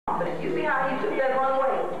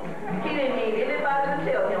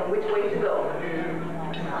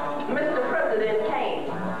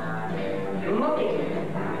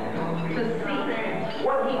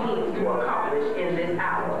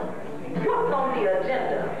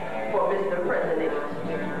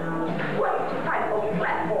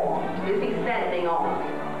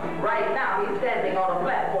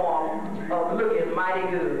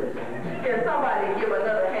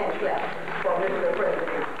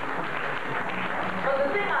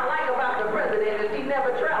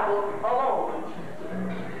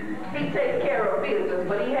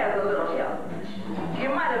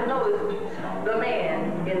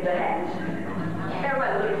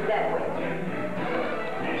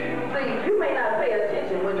See, you may not pay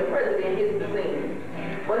attention when the president hits the scene,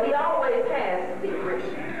 but he always has secret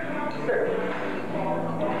service.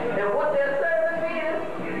 And what their service is,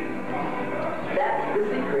 that's the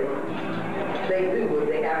secret. They do what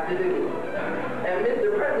they have to do. And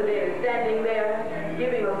Mr. President is standing there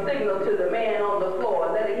giving a signal to the man on the floor,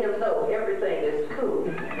 letting him know everything is cool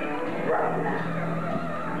right now.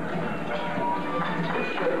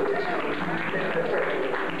 Mr.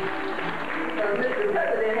 President. Because Mr.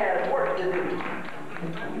 President has work to do.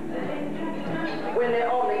 When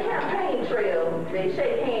they're on the campaign trail, they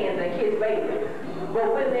shake hands and kiss babies.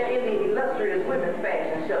 But when they're in the Illustrious Women's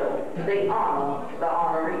Fashion Show, they honor the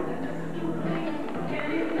honorees.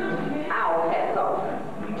 Our hats off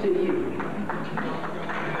to you.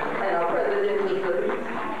 And our presidential salute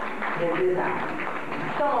in this house.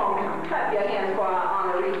 Come on, clap your hands for our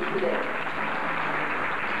honorees today.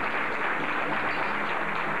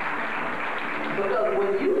 Because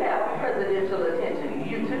when you have presidential attention,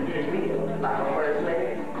 you too can feel like a first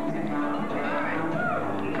lady.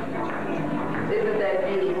 Isn't that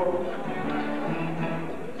beautiful?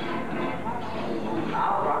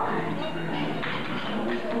 All right.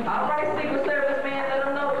 All right, Secret Service man, let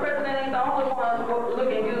them know the president ain't the only one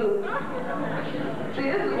looking good. See,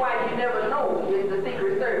 this is why you never know it's the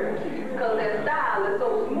Secret Service. Because their style is so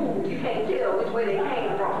smooth, you can't tell which way they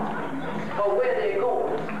came from or where they're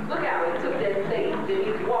going. Look how he took that stage and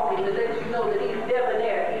he's walking to let you know that he's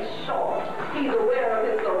debonair, he's sharp, he's aware of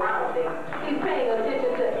his surroundings, he's paying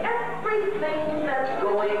attention to everything that's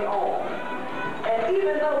going on. And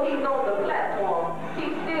even though he's on the platform,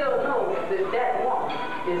 he still knows that that woman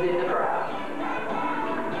is in the crowd.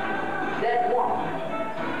 That woman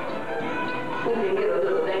who can get a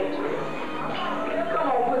little dangerous. Come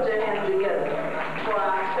on, put your hands together for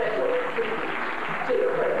our special assistant to the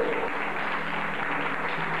president.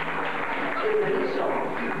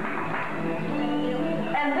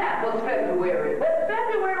 And that was February. But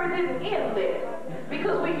February didn't end there,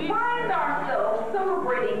 because we find ourselves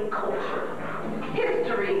celebrating culture,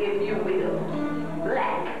 history, if you will,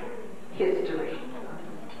 Black history,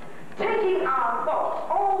 taking our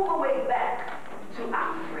thoughts all the way back to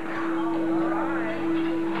Africa.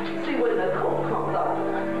 See, when the coat comes off,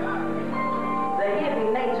 the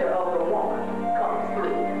hidden nature of the woman comes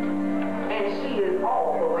through, and she is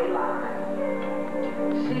all the way live.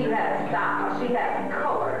 She has style, she has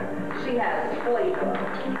color, she has flavor.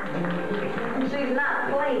 She's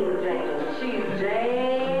not plain Jane, she's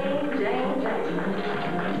Jane, Jane, Jane.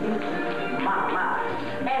 My.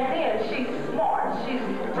 And then she's smart, she's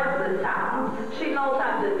versatile. She knows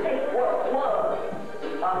how to take what was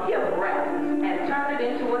a hip wrap and turn it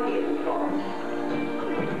into a headscarf.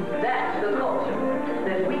 That's the culture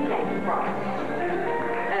that we came from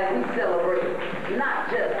as we celebrate not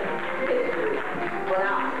just history, but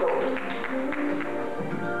our story.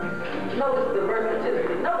 Notice the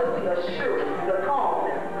versatility, notice the assurance, the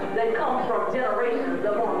calmness that comes from generations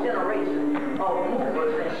upon generations of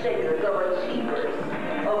movers and shakers, of achievers,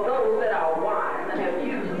 of those that are wise and have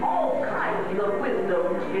used all kinds of wisdom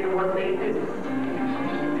in what they do.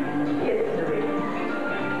 History.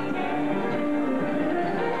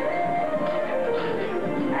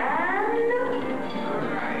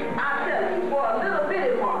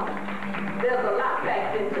 There's a lot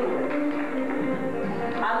packed into it.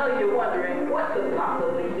 I know you're wondering what could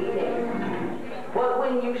possibly be next. But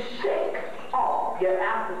when you shake off your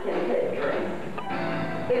African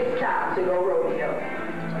headdress, it's time to go rodeo.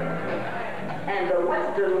 And the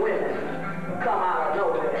Western women come out of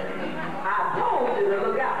nowhere. I told you to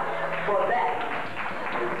look out for that.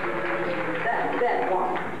 That's that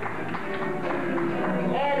one.